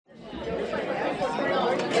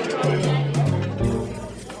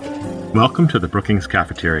Welcome to the Brookings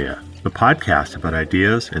Cafeteria, the podcast about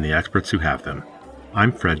ideas and the experts who have them.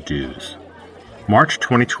 I'm Fred Dews. March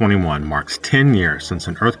 2021 marks 10 years since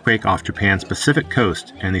an earthquake off Japan's Pacific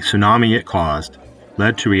coast and the tsunami it caused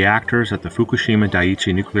led to reactors at the Fukushima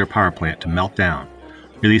Daiichi nuclear power plant to melt down,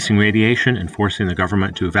 releasing radiation and forcing the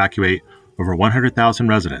government to evacuate over 100,000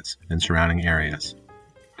 residents in surrounding areas.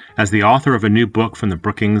 As the author of a new book from the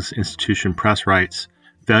Brookings Institution Press writes,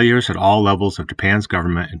 failures at all levels of Japan's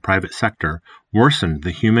government and private sector worsened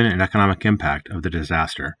the human and economic impact of the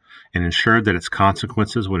disaster and ensured that its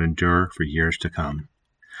consequences would endure for years to come.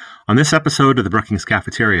 On this episode of the Brookings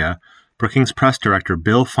Cafeteria, Brookings Press Director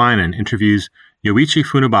Bill Finan interviews Yoichi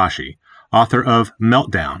Funabashi, author of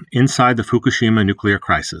Meltdown, Inside the Fukushima Nuclear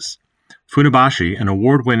Crisis. Funabashi, an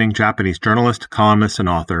award-winning Japanese journalist, columnist, and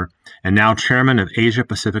author, and now chairman of Asia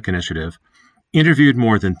Pacific Initiative, interviewed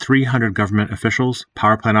more than 300 government officials,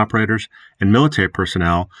 power plant operators, and military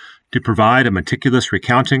personnel to provide a meticulous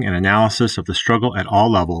recounting and analysis of the struggle at all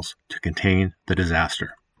levels to contain the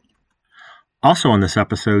disaster. Also on this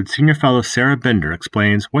episode, Senior Fellow Sarah Bender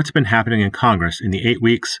explains what's been happening in Congress in the 8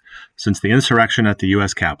 weeks since the insurrection at the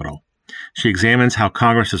U.S. Capitol. She examines how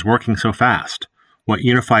Congress is working so fast, what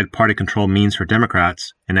unified party control means for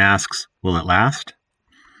Democrats, and asks, will it last?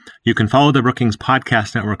 You can follow the Brookings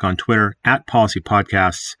Podcast Network on Twitter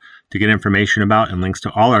 @PolicyPodcasts to get information about and links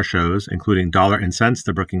to all our shows, including Dollar and Cents,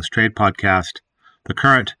 the Brookings Trade Podcast, The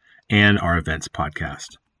Current, and our Events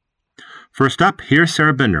Podcast. First up, here's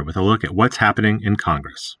Sarah Bender with a look at what's happening in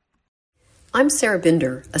Congress. I'm Sarah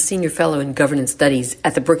Bender, a Senior Fellow in Governance Studies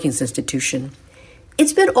at the Brookings Institution.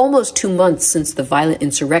 It's been almost 2 months since the violent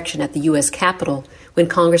insurrection at the U.S. Capitol when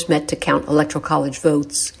Congress met to count Electoral College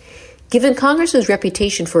votes. Given Congress's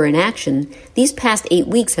reputation for inaction, these past 8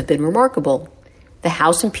 weeks have been remarkable. The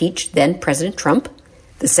House impeached then-President Trump.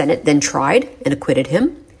 The Senate then tried and acquitted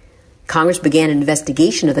him. Congress began an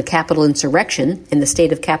investigation of the Capitol insurrection and the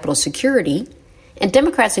state of Capitol security. And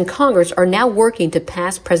Democrats in Congress are now working to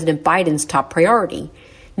pass President Biden's top priority,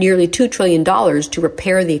 nearly $2 trillion to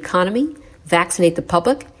repair the economy, vaccinate the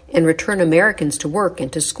public, and return Americans to work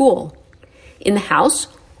and to school. In the House,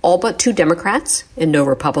 all but 2 Democrats and no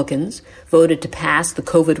Republicans voted to pass the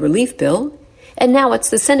COVID relief bill, and now it's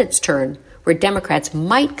the Senate's turn, where Democrats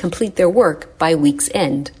might complete their work by week's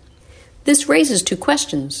end. This raises 2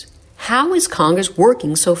 questions. How is Congress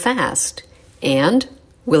working so fast? And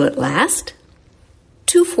will it last?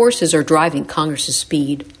 2 forces are driving Congress's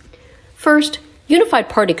speed. First, unified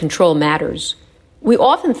party control matters. We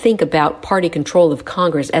often think about party control of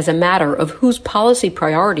Congress as a matter of whose policy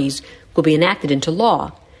priorities will be enacted into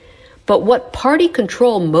law. But what party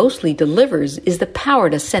control mostly delivers is the power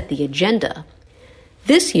to set the agenda.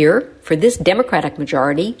 This year, for this Democratic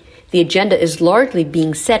majority, the agenda is largely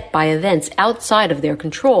being set by events outside of their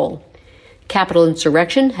control. Capitol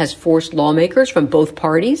insurrection has forced lawmakers from both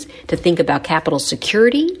parties to think about Capitol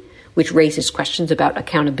security, which raises questions about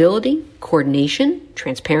accountability, coordination,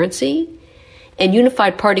 transparency. And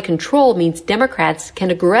unified party control means Democrats can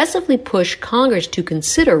aggressively push Congress to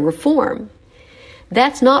consider reform.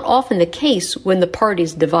 That's not often the case when the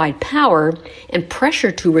parties divide power, and pressure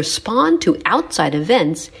to respond to outside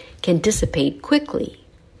events can dissipate quickly.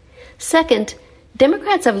 Second,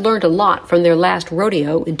 Democrats have learned a lot from their last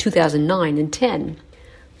rodeo in 2009 and 10.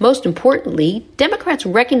 Most importantly, Democrats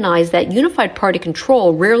recognize that unified party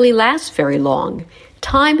control rarely lasts very long.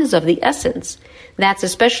 Time is of the essence. That's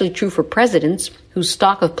especially true for presidents whose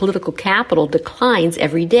stock of political capital declines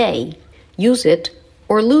every day. Use it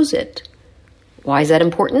or lose it. Why is that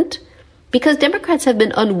important? Because Democrats have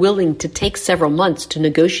been unwilling to take several months to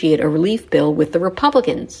negotiate a relief bill with the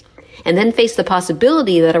Republicans, and then face the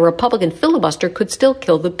possibility that a Republican filibuster could still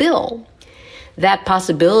kill the bill. That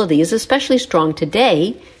possibility is especially strong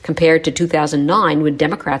today compared to 2009 when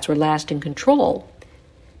Democrats were last in control.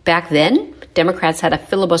 Back then, Democrats had a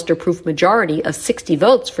filibuster-proof majority of 60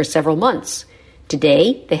 votes for several months.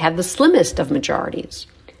 Today, they have the slimmest of majorities.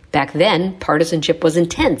 Back then, partisanship was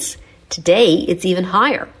intense. Today, it's even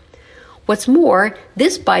higher. What's more,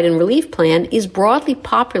 this Biden relief plan is broadly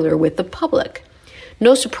popular with the public.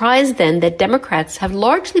 No surprise, then, that Democrats have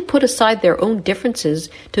largely put aside their own differences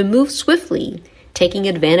to move swiftly, taking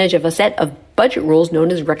advantage of a set of budget rules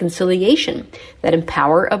known as reconciliation that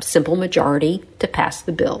empower a simple majority to pass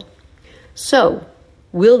the bill. So,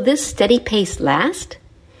 will this steady pace last?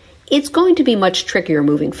 It's going to be much trickier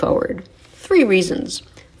moving forward. 3 reasons.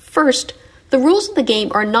 First, the rules of the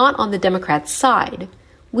game are not on the Democrats' side.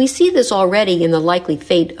 We see this already in the likely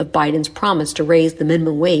fate of Biden's promise to raise the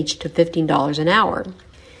minimum wage to $15 an hour.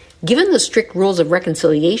 Given the strict rules of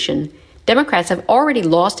reconciliation, Democrats have already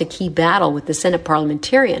lost a key battle with the Senate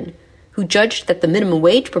parliamentarian, who judged that the minimum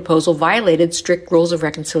wage proposal violated strict rules of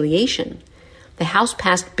reconciliation. The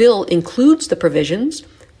House-passed bill includes the provisions,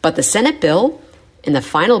 but the Senate bill, and the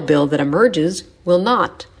final bill that emerges, will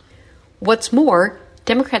not. What's more,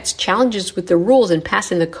 Democrats' challenges with the rules in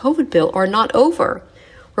passing the COVID bill are not over.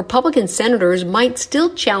 Republican senators might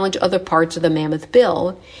still challenge other parts of the mammoth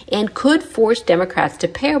bill and could force Democrats to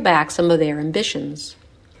pare back some of their ambitions.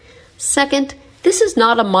 Second, this is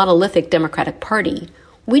not a monolithic Democratic Party.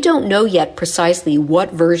 We don't know yet precisely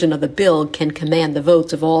what version of the bill can command the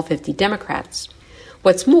votes of all 50 Democrats.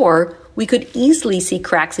 What's more, we could easily see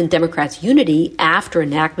cracks in Democrats' unity after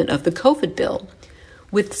enactment of the COVID bill.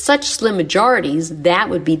 With such slim majorities, that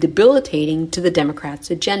would be debilitating to the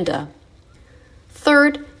Democrats' agenda.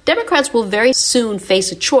 Third, Democrats will very soon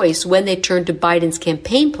face a choice when they turn to Biden's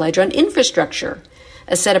campaign pledge on infrastructure,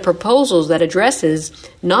 a set of proposals that addresses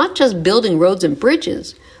not just building roads and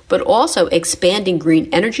bridges, but also expanding green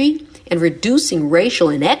energy and reducing racial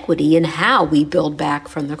inequity in how we build back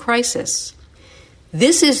from the crisis.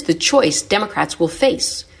 This is the choice Democrats will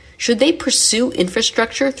face. Should they pursue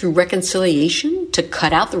infrastructure through reconciliation to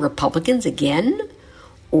cut out the Republicans again?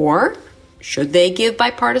 Or should they give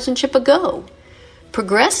bipartisanship a go?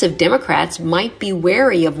 Progressive Democrats might be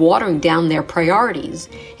wary of watering down their priorities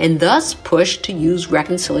and thus push to use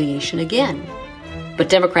reconciliation again. But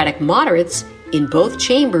Democratic moderates in both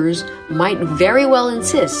chambers might very well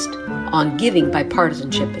insist on giving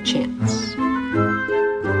bipartisanship a chance.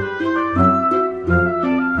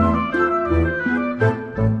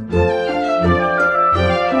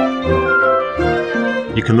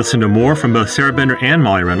 You can listen to more from both Sarah Bender and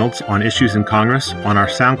Molly Reynolds on Issues in Congress on our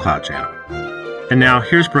SoundCloud channel. And now,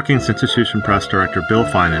 here's Brookings Institution Press Director Bill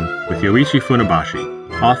Finan with Yoichi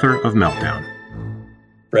Funabashi, author of Meltdown.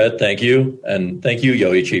 Fred, thank you. And thank you,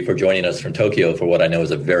 Yoichi, for joining us from Tokyo for what I know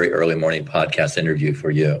is a very early morning podcast interview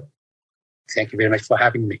for you. Thank you very much for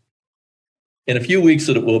having me. In a few weeks,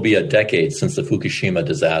 it will be a decade since the Fukushima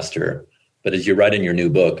disaster. But as you write in your new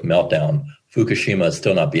book, Meltdown, Fukushima is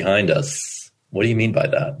still not behind us. What do you mean by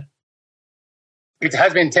that? It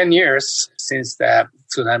has been 10 years since the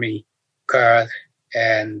tsunami occurred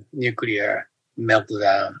and nuclear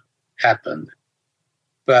meltdown happened.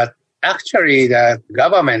 But actually, the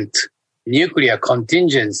government nuclear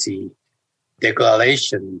contingency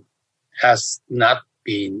declaration has not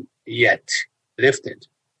been yet lifted.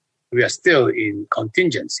 We are still in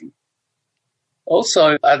contingency.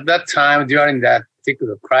 Also, at that time, during that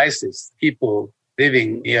particular crisis, people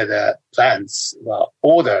living near the plants were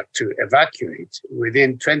ordered to evacuate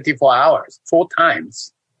within 24 hours, 4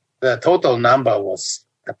 times. The total number was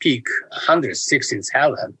the peak,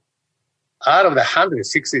 167. Out of the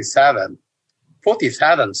 167,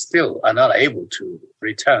 47 still are not able to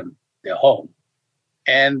return their home.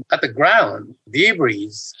 And at the ground, debris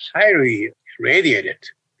is highly radiated,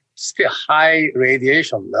 still high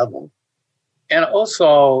radiation level. And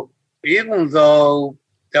also, even though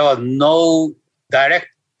there were no direct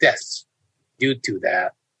deaths due to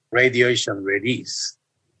that radiation release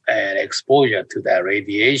and exposure to that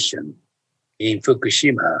radiation in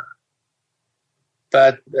Fukushima,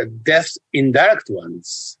 but the deaths, indirect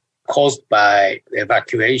ones, caused by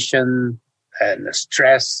evacuation and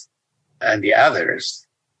stress and the others,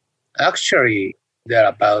 actually, there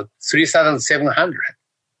are about 3,700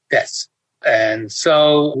 deaths. And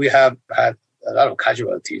so we have had a lot of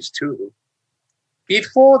casualties too.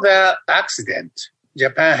 Before the accident,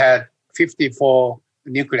 Japan had 54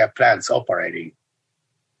 nuclear plants operating.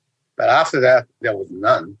 But after that, there was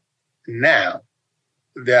none. Now,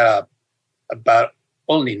 there are about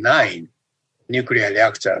only 9 nuclear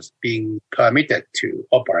reactors being permitted to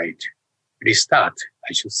operate, restart,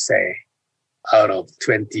 I should say, out of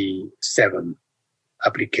 27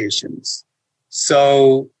 applications.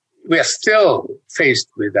 So we are still faced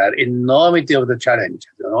with that enormity of the challenges.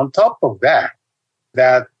 And on top of that,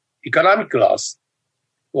 that economic loss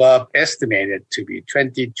was estimated to be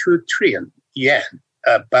 22 trillion yen,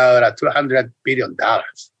 about $200 billion.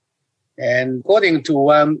 And according to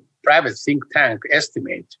one private think tank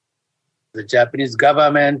estimate, the Japanese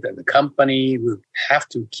government and the company will have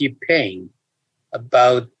to keep paying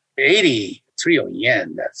about 80 trillion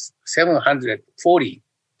yen. That's $740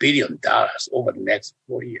 billion over the next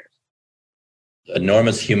 4 years.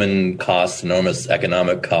 Enormous human costs, enormous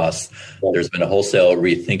economic costs. There's been a wholesale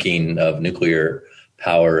rethinking of nuclear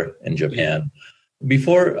power in Japan.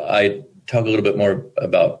 Before I talk a little bit more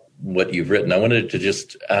about what you've written, I wanted to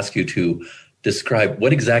just ask you to describe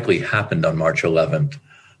what exactly happened on March 11th.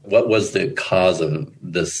 What was the cause of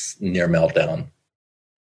this near meltdown?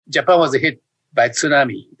 Japan was hit by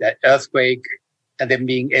tsunami, the earthquake, and then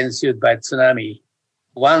being ensued by tsunami,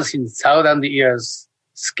 once in 1,000 years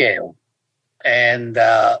scale, and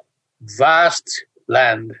vast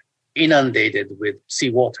land inundated with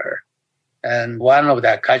seawater. And one of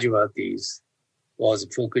the casualties was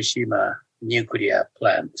Fukushima nuclear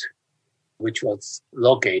plant, which was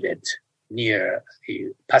located near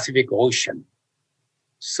the Pacific Ocean.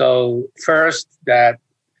 So first, that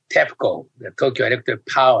TEPCO, the Tokyo Electric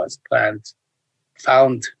Power Plant,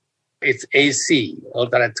 found its AC,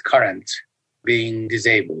 alternate current, being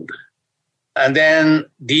disabled. And then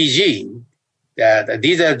DG, the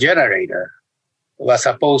diesel generator, was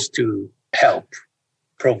supposed to help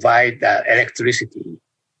provide the electricity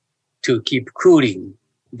to keep cooling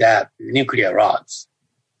the nuclear rods.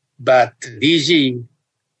 But DG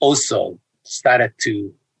also started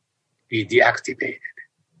to be deactivated.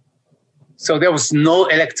 So there was no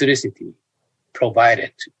electricity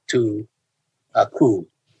provided to cool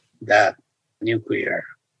that nuclear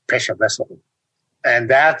pressure vessel. And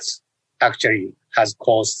that actually has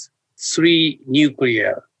caused 3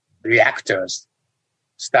 nuclear reactors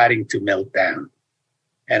starting to melt down.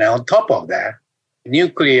 And on top of that,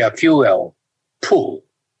 nuclear fuel pool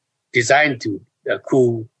designed to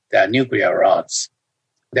cool the nuclear rods,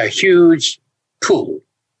 the huge pool.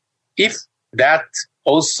 If that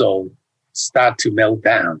also start to melt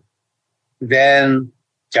down, then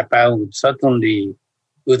Japan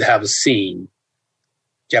would have seen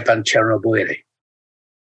Japan Chernobyl.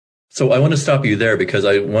 So I want to stop you there because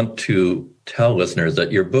I want to tell listeners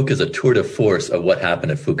that your book is a tour de force of what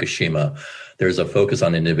happened at Fukushima. There's a focus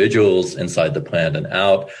on individuals inside the plant and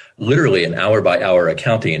out, literally an hour-by-hour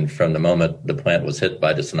accounting from the moment the plant was hit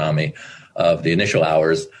by the tsunami of the initial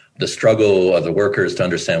hours, the struggle of the workers to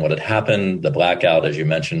understand what had happened, the blackout, as you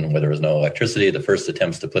mentioned, where there was no electricity, the first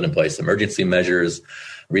attempts to put in place emergency measures,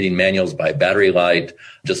 reading manuals by battery light,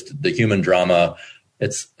 just the human drama.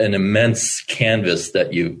 It's an immense canvas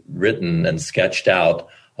that you've written and sketched out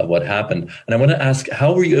of what happened. And I want to ask,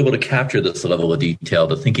 how were you able to capture this level of detail,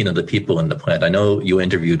 the thinking of the people in the plant? I know you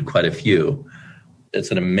interviewed quite a few. It's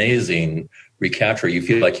an amazing recapture. You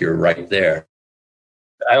feel like you're right there.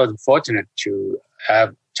 I was fortunate to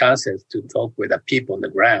have chances to talk with the people on the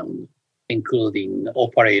ground, including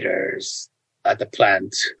operators at the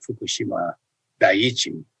plant, Fukushima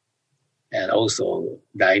Daiichi, and also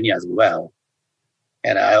Daini as well.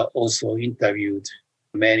 And I also interviewed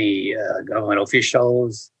many government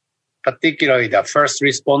officials, particularly the first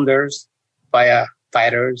responders,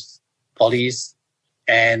 firefighters, police,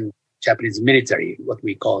 and Japanese military, what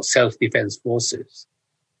we call self-defense forces.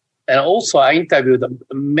 And also I interviewed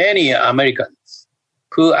many Americans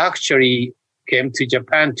who actually came to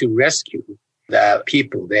Japan to rescue the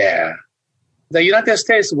people there. The United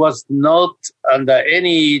States was not under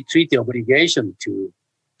any treaty obligation to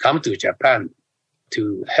come to Japan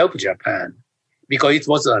to help Japan because it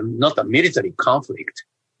was not a military conflict.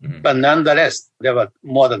 Mm-hmm. But nonetheless, there were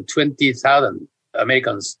more than 20,000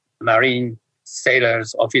 Americans, Marine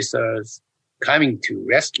sailors, officers coming to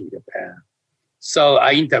rescue Japan. So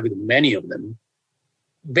I interviewed many of them.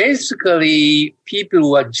 Basically,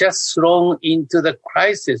 people were just thrown into the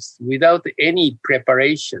crisis without any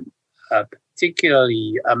preparation,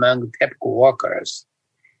 particularly among TEPCO workers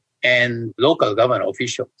and local government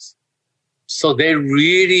officials. So they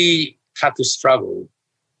really had to struggle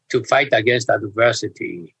to fight against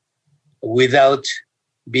adversity without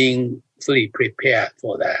being fully prepared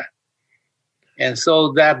for that. And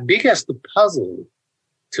so the biggest puzzle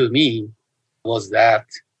to me was that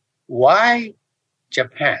why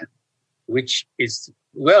Japan, which is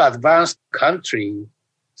well-advanced country,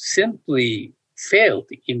 simply failed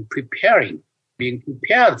in being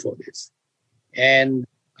prepared for this. And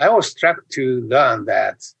I was struck to learn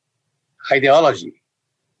that ideology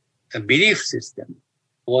and belief system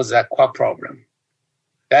was a core problem.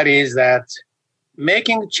 That is that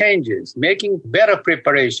making changes, making better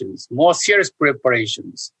preparations, more serious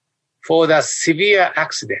preparations for the severe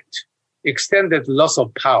accident, extended loss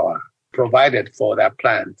of power provided for that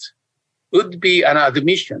plant would be an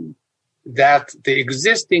admission that the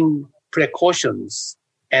existing precautions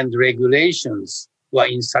and regulations were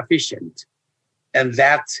insufficient and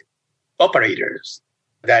that operators,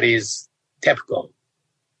 that is TEPCO,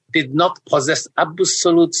 did not possess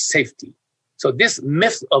absolute safety. So this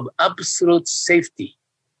myth of absolute safety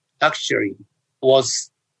actually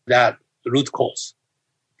was the root cause.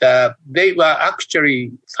 They were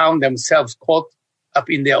actually found themselves caught up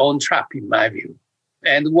in their own trap, in my view.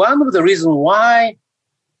 And one of the reasons why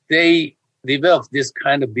they developed this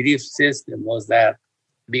kind of belief system was that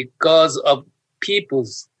because of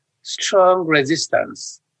people's strong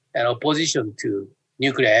resistance and opposition to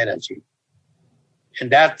nuclear energy.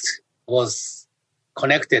 And that was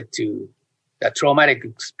connected to the traumatic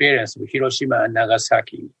experience of Hiroshima and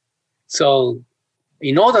Nagasaki. So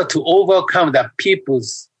in order to overcome the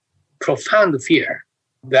people's profound fear,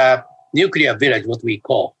 the nuclear village, what we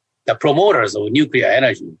call the promoters of nuclear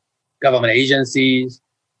energy, government agencies,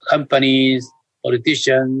 companies,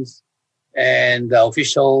 politicians, and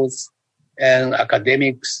officials and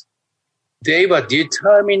academics, they were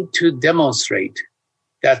determined to demonstrate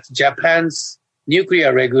that Japan's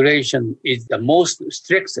nuclear regulation is the most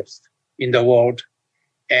strictest in the world,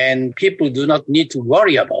 and people do not need to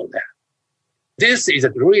worry about that. This is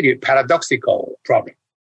a really paradoxical problem.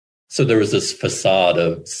 So there was this facade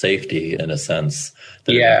of safety, in a sense,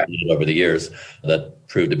 that existed over the years that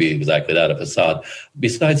proved to be exactly that, a facade.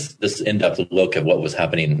 Besides this in-depth look at what was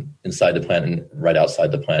happening inside the plant and right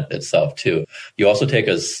outside the plant itself, too, you also take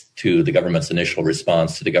us to the government's initial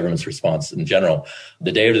response, to the government's response in general.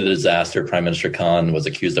 The day of the disaster, Prime Minister Khan was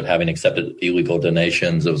accused of having accepted illegal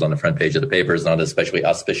donations. It was on the front page of the papers, not an especially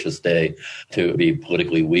auspicious day to be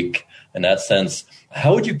politically weak. In that sense,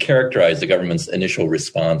 how would you characterize the government's initial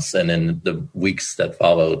response and in the weeks that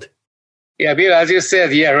followed? Yeah, Bill, as you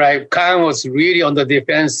said, right. Khan was really on the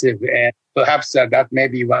defensive, and perhaps that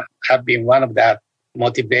maybe have been one of that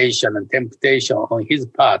motivation and temptation on his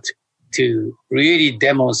part to really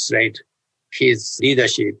demonstrate his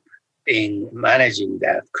leadership in managing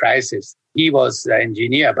that crisis. He was an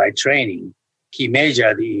engineer by training. He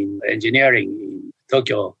majored in engineering in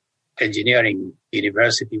Tokyo Engineering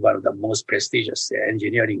University, one of the most prestigious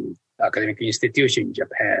engineering academic institutions in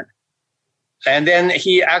Japan. And then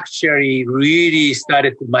he actually really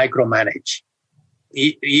started to micromanage.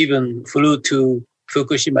 He even flew to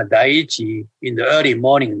Fukushima Daiichi in the early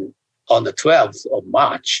morning on the 12th of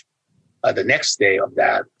March, the next day of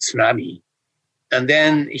that tsunami. And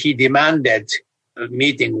then he demanded a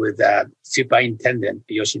meeting with the superintendent,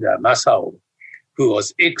 Yoshida Masao, who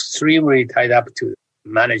was extremely tied up to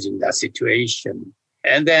managing that situation.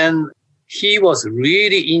 And then he was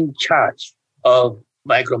really in charge of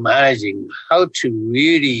micromanaging how to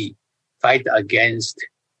really fight against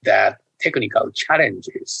that technical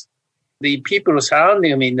challenges. The people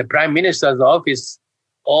surrounding him in the prime minister's office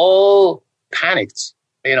all panicked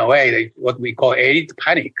in a way, what we call elite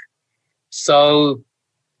panic. So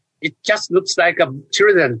it just looks like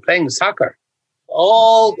children playing soccer,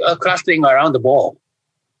 all clustering around the ball.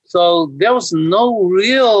 So there was no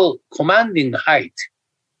real commanding height.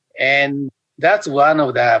 And that's one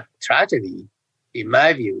of the tragedy, in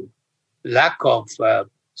my view, lack of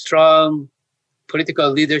strong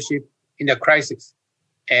political leadership in the crisis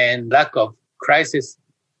and lack of crisis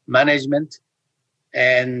management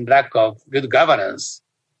and lack of good governance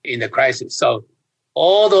in the crisis. So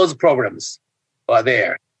all those problems were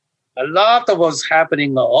there. A lot was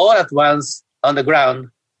happening all at once on the ground,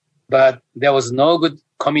 but there was no good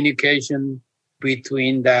communication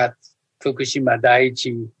between that Fukushima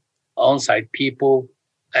Daiichi on-site people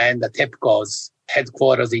and the TEPCO's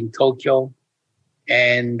headquarters in Tokyo,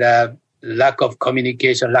 and lack of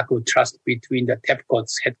communication, lack of trust between the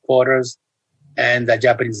TEPCO's headquarters and the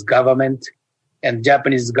Japanese government. And the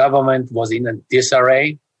Japanese government was in a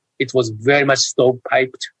disarray. It was very much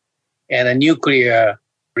stovepiped, and the nuclear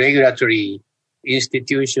regulatory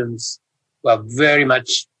institutions were very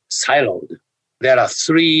much siloed. There are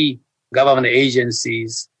 3 government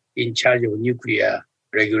agencies in charge of nuclear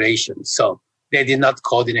regulation. So they did not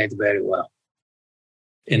coordinate very well.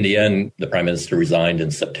 In the end, the prime minister resigned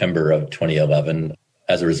in September of 2011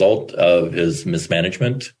 as a result of his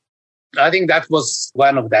mismanagement. I think that was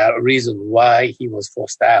one of the reasons why he was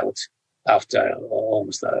forced out after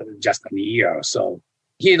almost just a year or so.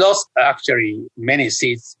 He lost actually many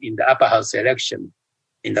seats in the upper house election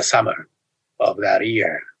in the summer of that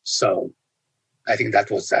year. So I think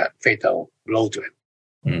that was a fatal blow to him.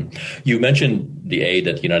 You mentioned the aid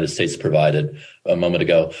that the United States provided a moment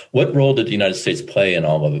ago. What role did the United States play in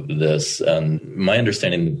all of this? And my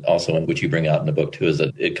understanding also, which you bring out in the book too, is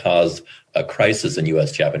that it caused a crisis in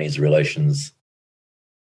U.S.-Japanese relations.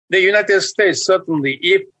 The United States, certainly,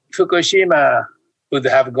 if Fukushima would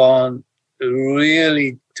have gone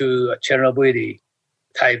really to a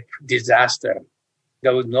Chernobyl-type disaster,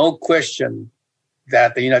 there was no question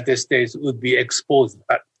that the United States would be exposed,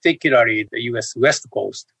 particularly the U.S. West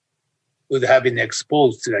Coast, would have been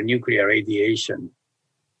exposed to the nuclear radiation.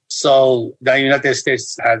 So the United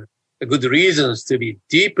States had good reasons to be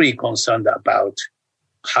deeply concerned about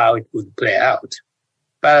how it would play out.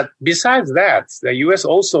 But besides that, the U.S.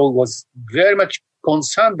 also was very much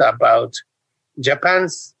concerned about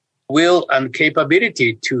Japan's will and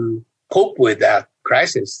capability to cope with that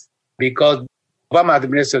crisis. because Obama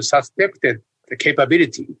administration suspected the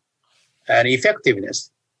capability and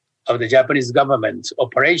effectiveness of the Japanese government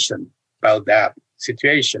operation about that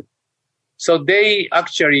situation. So they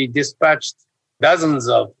actually dispatched dozens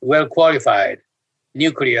of well-qualified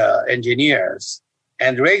nuclear engineers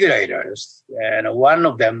and regulators. And one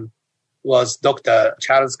of them was Dr.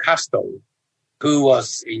 Charles Castle, who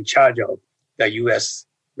was in charge of the U.S.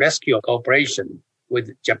 rescue cooperation with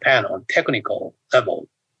Japan on technical level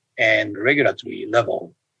and regulatory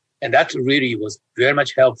level. And that really was very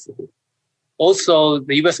much helpful. Also,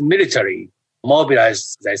 the U.S. military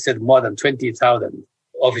mobilized, as I said, more than 20,000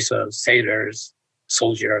 officers, sailors,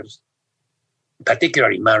 soldiers,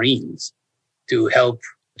 particularly Marines, to help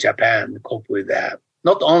Japan cope with that.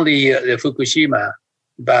 Not only the Fukushima,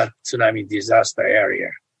 but tsunami disaster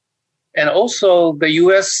area. And also the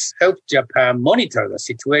U.S. helped Japan monitor the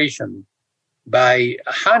situation by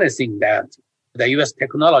harnessing that, the U.S.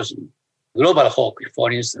 technology. Global Hawk,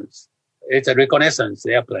 for instance, it's a reconnaissance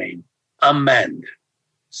airplane, unmanned.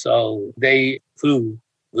 So they flew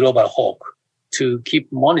Global Hawk to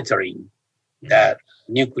keep monitoring that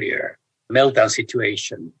nuclear meltdown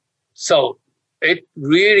situation. So it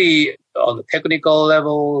really, on the technical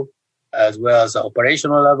level, as well as the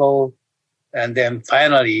operational level, and then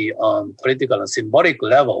finally on political and symbolic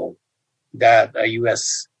level, that the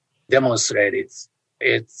U.S. demonstrated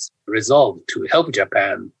its resolve to help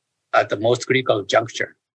Japan at the most critical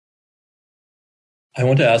juncture. I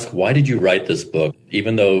want to ask, why did you write this book?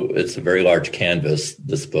 Even though it's a very large canvas,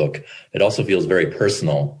 this book, it also feels very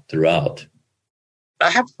personal throughout. I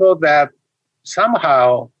have thought that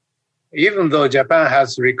somehow, even though Japan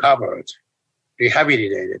has recovered,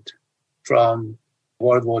 rehabilitated from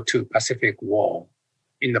World War II Pacific War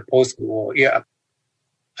in the post-war era,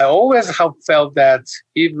 I always have felt that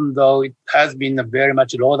even though it has been a very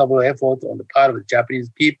much laudable effort on the part of the Japanese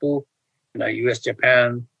people,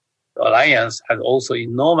 U.S.-Japan alliance has also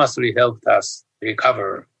enormously helped us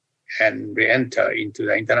recover and re-enter into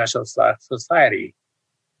the international society.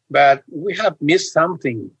 But we have missed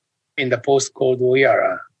something in the post-Cold War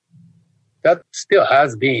era. That still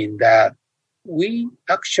has been that we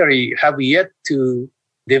actually have yet to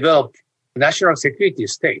develop national security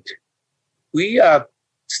state. We are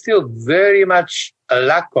still very much a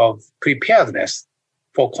lack of preparedness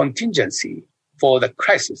for contingency for the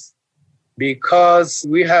crisis, because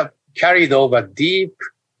we have carried over deep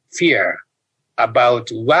fear about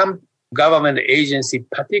one government agency,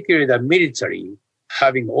 particularly the military,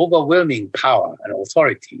 having overwhelming power and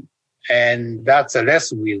authority. And that's a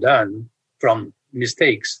lesson we learn from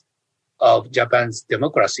mistakes of Japan's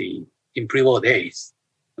democracy in pre-war days,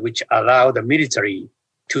 which allowed the military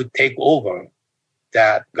to take over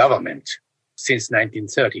that government since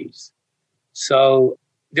 1930s. So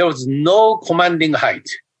there was no commanding height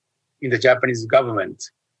in the Japanese government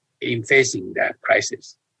in facing that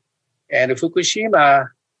crisis. And Fukushima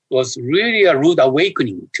was really a rude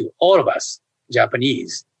awakening to all of us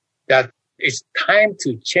Japanese that it's time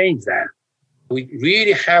to change that. We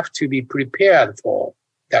really have to be prepared for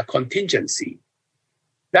that contingency.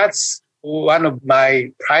 That's one of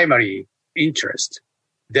my primary interests,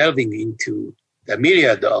 delving into the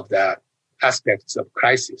myriad of the aspects of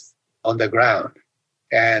crisis on the ground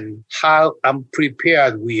and how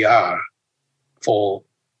unprepared we are for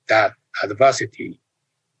that adversity.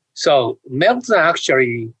 So meltdown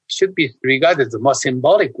actually should be regarded as the most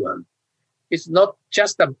symbolic one. It's not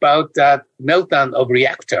just about that meltdown of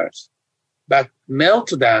reactors, but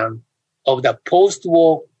meltdown of the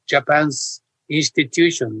post-war Japan's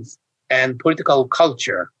institutions and political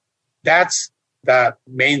culture. That's the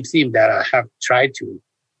main theme that I have tried to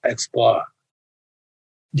explore.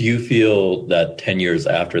 Do you feel that 10 years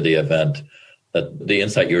after the event, that the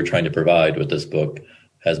insight you were trying to provide with this book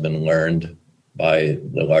has been learned by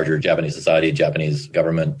the larger Japanese society, Japanese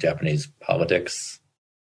government, Japanese politics?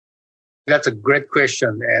 That's a great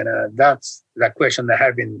question. And that's the question I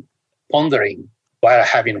have been pondering while I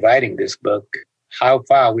have been writing this book, how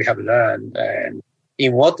far we have learned and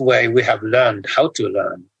in what way we have learned how to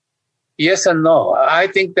learn. Yes and no. I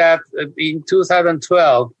think that in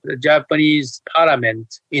 2012, the Japanese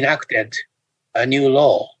parliament enacted a new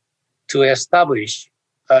law to establish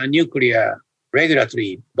a nuclear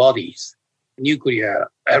regulatory bodies, nuclear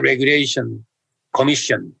regulation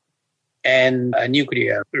commission, and a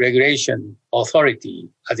nuclear regulation authority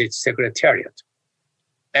as its secretariat.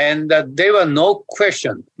 And they were no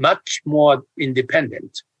question much more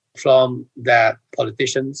independent from the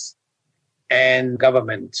politicians and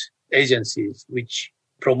government agencies which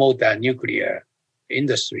promote the nuclear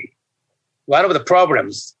industry. One of the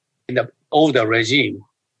problems in the older regime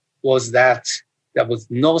was that there was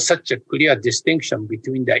no such a clear distinction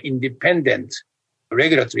between the independent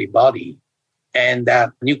regulatory body and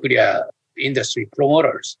the nuclear industry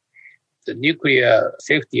promoters. The nuclear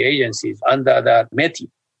safety agencies under the METI,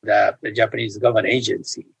 the Japanese government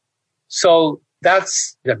agency. So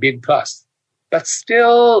that's the big plus. But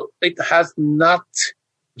still, it has not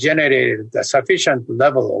generated a sufficient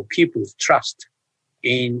level of people's trust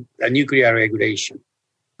in the nuclear regulation.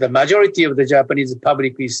 The majority of the Japanese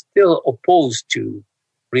public is still opposed to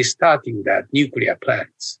restarting the nuclear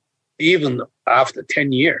plants, even after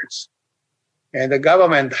 10 years. And the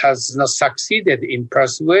government has not succeeded in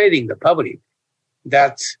persuading the public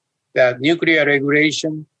that the nuclear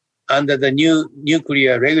regulation under the new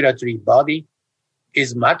nuclear regulatory body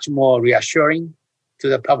is much more reassuring to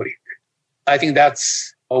the public. I think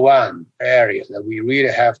that's one area that we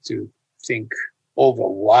really have to think over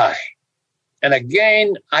why. And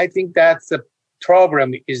again, I think that the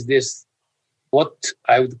problem is this, what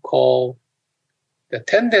I would call the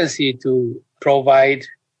tendency to provide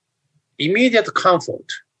immediate comfort,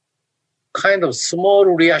 kind of small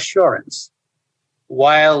reassurance,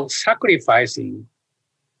 while sacrificing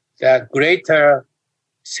the greater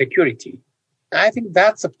security. I think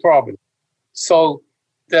that's a problem. So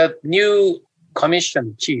the new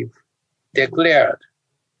commission chief declared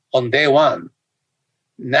on day one,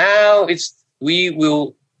 now we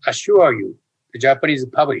will assure you, the Japanese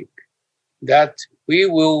public, that we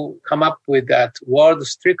will come up with that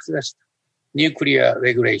world's strictest nuclear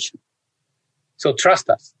regulation. So trust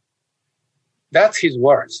us. That's his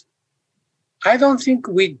words. I don't think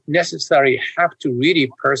we necessarily have to really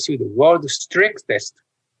pursue the world's strictest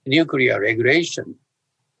nuclear regulation.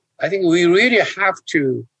 I think we really have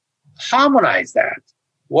to harmonize that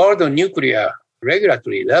world nuclear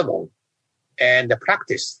regulatory level and the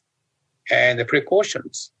practice and the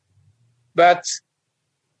precautions. But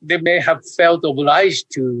they may have felt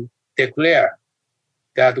obliged to declare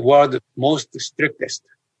that world most strictest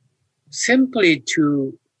simply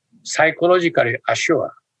to psychologically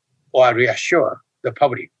assure or reassure the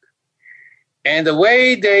public. And the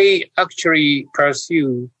way they actually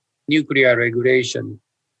pursue nuclear regulation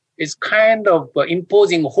is kind of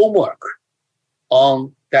imposing homework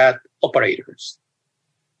on that operators.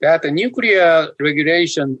 That the nuclear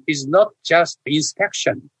regulation is not just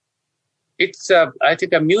inspection. It's, I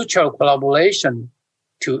think, a mutual collaboration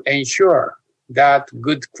to ensure that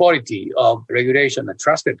good quality of regulation, a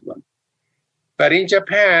trusted one. But in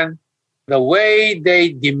Japan, the way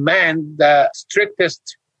they demand the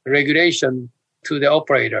strictest regulation to the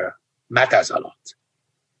operator matters a lot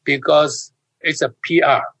because it's a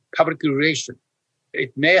PR, public relation.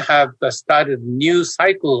 It may have started a new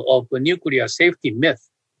cycle of a nuclear safety myth.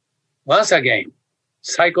 Once again,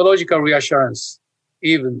 psychological reassurance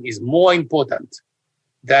even is more important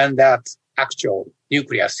than that actual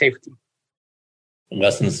nuclear safety.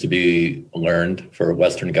 Lessons to be learned for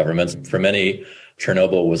Western governments. For many,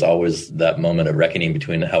 Chernobyl was always that moment of reckoning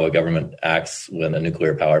between how a government acts when a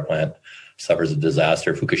nuclear power plant suffers a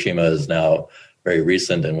disaster. Fukushima is now very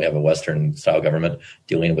recent, and we have a Western-style government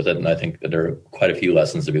dealing with it. And I think that there are quite a few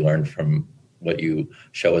lessons to be learned from what you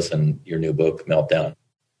show us in your new book, Meltdown.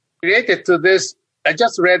 Related to this, I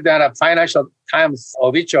just read that a Financial Times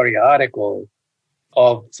obituary article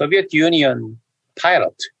of Soviet Union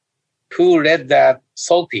pilot who led that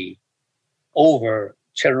sortie over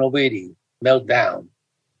Chernobyl meltdown.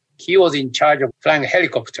 He was in charge of flying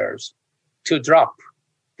helicopters to drop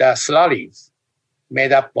the slurries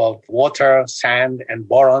made up of water, sand, and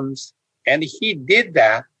borons. And he did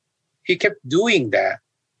that. He kept doing that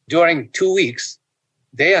during 2 weeks,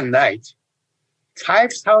 day and night,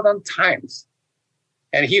 5,000 times.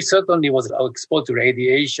 And he certainly was exposed to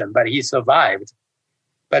radiation, but he survived.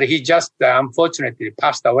 But he just unfortunately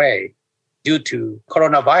passed away due to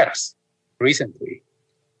coronavirus recently.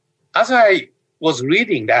 As I was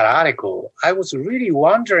reading that article, I was really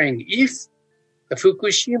wondering if the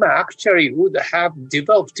Fukushima actually would have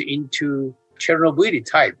developed into Chernobyl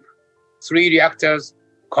type. 3 reactors,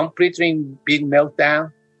 completely big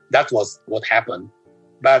meltdown. That was what happened.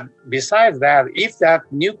 But besides that, if that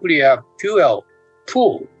nuclear fuel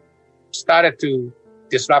pool started to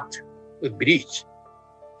disrupt with breach,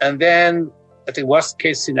 and then the worst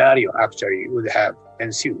case scenario actually would have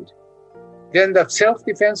ensued, then the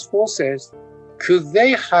self-defense forces, could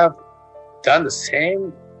they have done the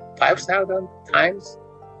same 5,000 times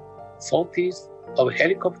sorties of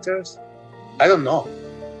helicopters? I don't know.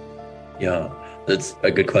 Yeah, that's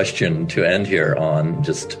a good question to end here on,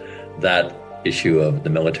 just that issue of the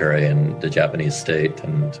military and the Japanese state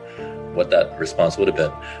and what that response would have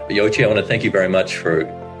been. But Yoichi, I want to thank you very much for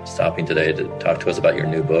stopping today to talk to us about your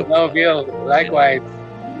new book. No, Bill, likewise.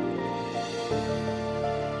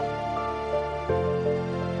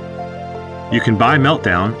 You can buy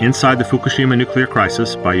Meltdown, Inside the Fukushima Nuclear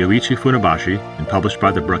Crisis by Yoichi Funabashi and published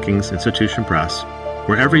by the Brookings Institution Press,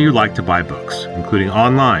 wherever you like to buy books, including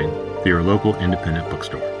online through your local independent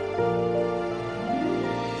bookstore.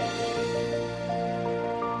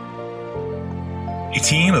 A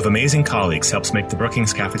team of amazing colleagues helps make the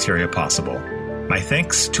Brookings Cafeteria possible. My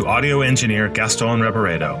thanks to audio engineer Gaston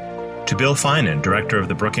Reboredo, to Bill Finan, director of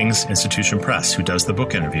the Brookings Institution Press, who does the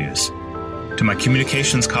book interviews, to my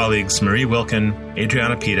communications colleagues Marie Wilkin,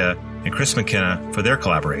 Adriana Pita, and Chris McKenna for their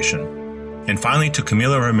collaboration, and finally to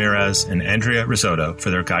Camila Ramirez and Andrea Risotto for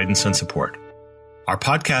their guidance and support. Our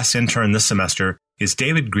podcast intern this semester is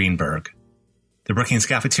David Greenberg. The Brookings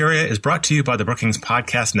Cafeteria is brought to you by the Brookings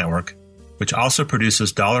Podcast Network, which also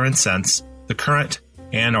produces Dollar and Cents, The Current,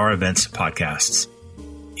 and our events podcasts.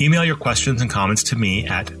 Email your questions and comments to me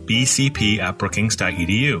at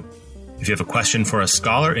bcp@brookings.edu. If you have a question for a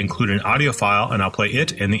scholar, include an audio file and I'll play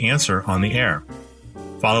it and the answer on the air.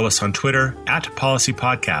 Follow us on Twitter @Policy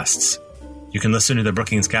Podcasts. You can listen to the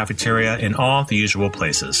Brookings Cafeteria in all the usual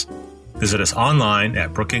places. Visit us online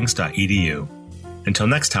at brookings.edu. Until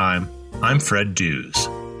next time, I'm Fred Dews.